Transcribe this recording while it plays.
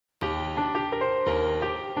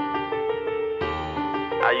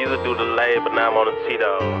I used to do the lay, but now I'm on the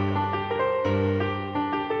Cheeto.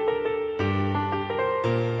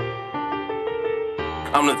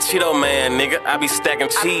 I'm the Cheeto man, nigga. I be stacking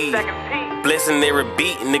cheese. Blessing every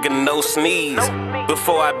beat, nigga, no sneeze.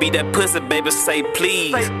 Before I beat that pussy, baby, say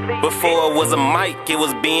please. Before it was a mic, it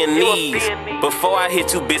was being knees. Before I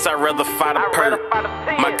hit you, bitch, I'd rather fight a perk.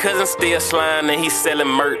 My cousin still slime and he selling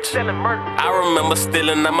merch. I remember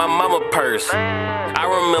stealing out my mama purse. I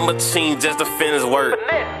remember cheating just to finish work.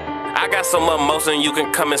 I got so much motion, you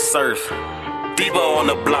can come and surf. Deeper on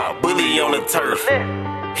the block, bully on the turf.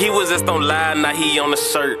 He was just on live, now he on the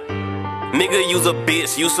shirt. Nigga, use a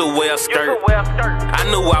bitch, used to wear a skirt. I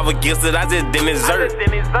knew I was gifted, I just didn't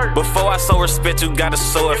desert. Before I show respect, you gotta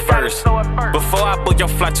show it first. Before I book your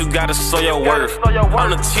flight, you gotta show your worth.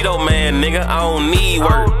 I'm the Cheeto man, nigga, I don't need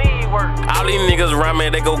work. All these niggas around me,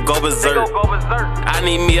 they go berserk. I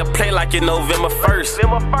need me a play like it's November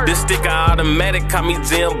 1st. This sticker automatic, call me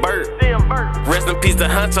Jim Burt. Rest in peace to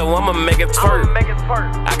Hunter, I'ma make it twerk.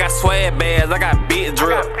 I got swag bags, I got big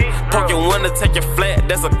drip. Poke your window, take your flat,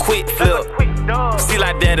 that's a quick flip. See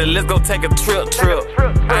like daddy, let's go take a trip.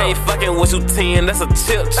 I ain't fucking with you 10, that's a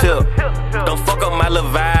chip. Don't fuck up my little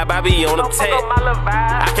vibe, I be on the tap.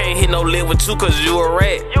 I can't hit no lip with you cause you a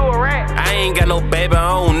rat. I ain't got no baby, I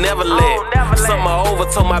don't never let. Summer over,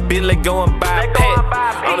 told my bitch let go and buy a pack.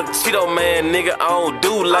 I'm the Cheeto man, nigga, I don't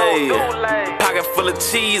do lays. Pocket full of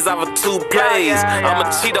cheese off of 2 plays. I'm a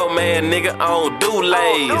Cheeto man, nigga, I don't do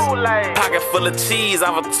lays. Pocket full of cheese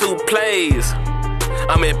off of 2 plays.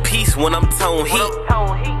 I'm at peace when I'm tone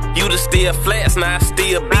heat. You just still flats, now I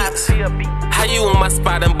still beats. How you on my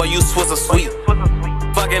spot and boy you Swiss or sweet?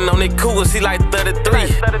 Fucking on that cougar, she like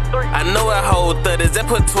 33. I know I hold 30s, that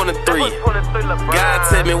put 23. God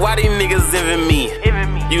tell me why these niggas envy me.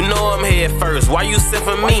 You know I'm head first, why you sip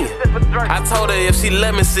for me? I told her if she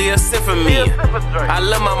let me, she'll sip for me. I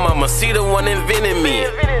love my mama, she the one invented me.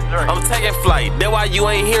 I'm taking flight, that's why you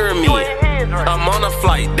ain't hearing me. I'm on a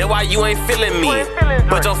flight, that's why you ain't feeling me.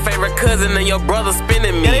 But your favorite cousin and your brother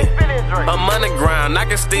spinning me. I'm on the ground, I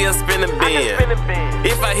can still spin a bin.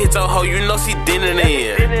 If I hit your hoe, you know she dinning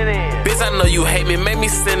in. Bitch, I know you hate me, make me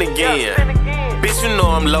sin again. Bitch, you know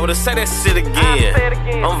I'm loaded, say that shit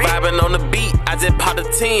again. I'm vibing on the beat, I just popped a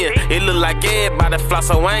 10. It look like everybody fly,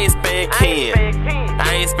 so I ain't spend Ken.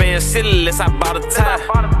 I ain't spend shit unless I bought a tie.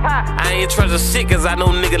 I ain't treasure shit cause I know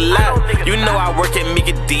nigga lie. You know I work at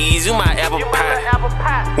Mickey D's, you my apple pie.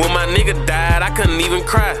 When my nigga died, I couldn't even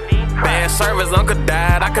cry. Bad service, uncle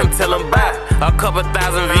died, I couldn't tell him bye. A couple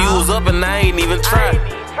thousand views up and I ain't even try.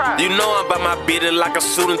 You know I'm about my bitch like a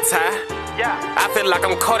suit and tie. I feel like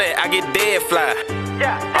I'm Kodak, I get dead fly.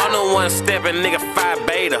 I'm the one stepping, nigga, 5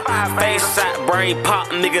 beta. Face shot, brain pop,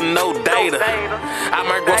 nigga, no data. I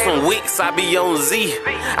might grow some weeks, I be on Z.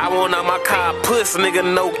 I want out my car, puss, nigga,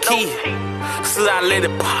 no key. Should I let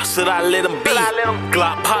it pop, should I let him be?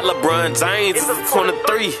 Glock pop, LeBron James is a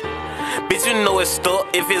 23. Bitch, you know it's stuck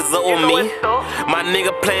if it's up on me. My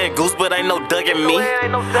nigga playing goose, but ain't no ducking me.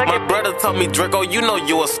 My brother told me, Draco, you know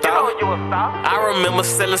you a star. I remember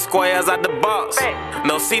selling squares out the box.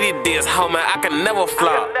 No CD discs, homie, I can never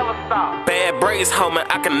flop. Bad braids, homie,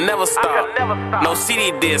 I can never stop. No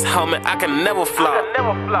CD discs, homie, I can never flop.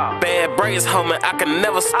 Bad braids, homie, I can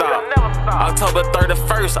never stop. October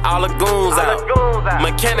 31st, all the goons out.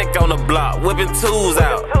 Mechanic on the block, whipping tools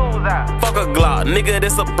out. Fuck a Glock, nigga,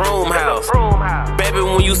 this a broom house. Baby,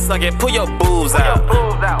 when you suck it, pull your boobs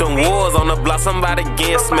out. Them wars on the block, somebody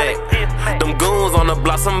get smacked. Them goons on the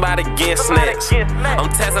block, somebody get snatched. I'm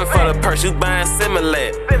testing for the purse, you buying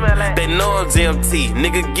Similac. They know I'm GMT,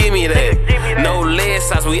 nigga, give me that. No leg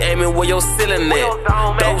shots, we aiming where your ceiling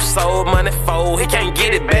at. Dope sold, money fold, he can't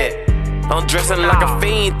get it back. I'm dressing like a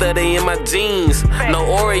fiend, 30 in my jeans. No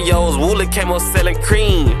Oreos, Wooly came on selling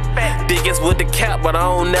cream. Diggins with the cap, but I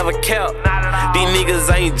don't never cap. These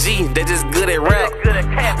niggas ain't G, they just good at rap.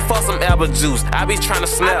 Fuck some apple juice, I be tryna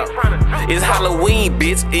snap. It's Halloween,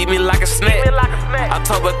 bitch, eat me like a snack.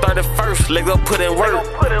 October 31st, let's go put in work.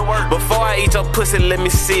 Before I eat your pussy, let me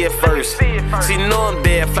see it first. She know I'm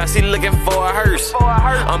dead fly, she looking for a hearse.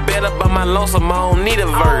 I'm better by my lonesome, I don't need a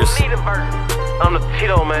verse. I'm the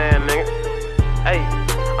Cheeto man, nigga. Hey,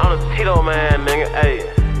 I'm the Cheeto man, nigga. Hey,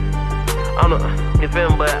 I'm the, you feel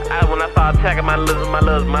me? But when I started attacking my little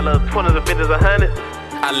 20s and 50s and 100s,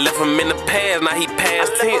 I left him in the past, now he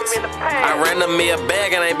past tense. I ran him me a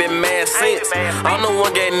bag and ain't been mad since. I'm the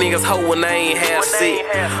one gave niggas hope when I ain't have shit.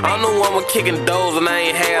 I'm the one with kicking doors when I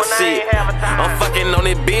ain't have shit. I'm fucking on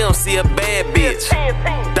it BM, see a bad bitch.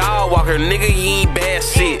 Dog walker, nigga, you ain't bad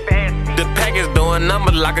shit. The package doing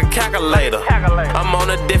numbers like a calculator. I'm on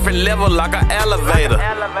a different level like an elevator.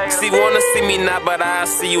 See, wanna see me now, but I'll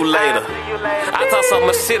see you later. I talk so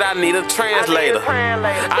much shit, I need a translator.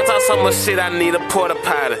 I talk so much shit, I need a porta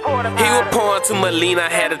potty. He was pouring too much lean, I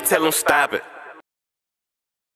had to tell him stop it.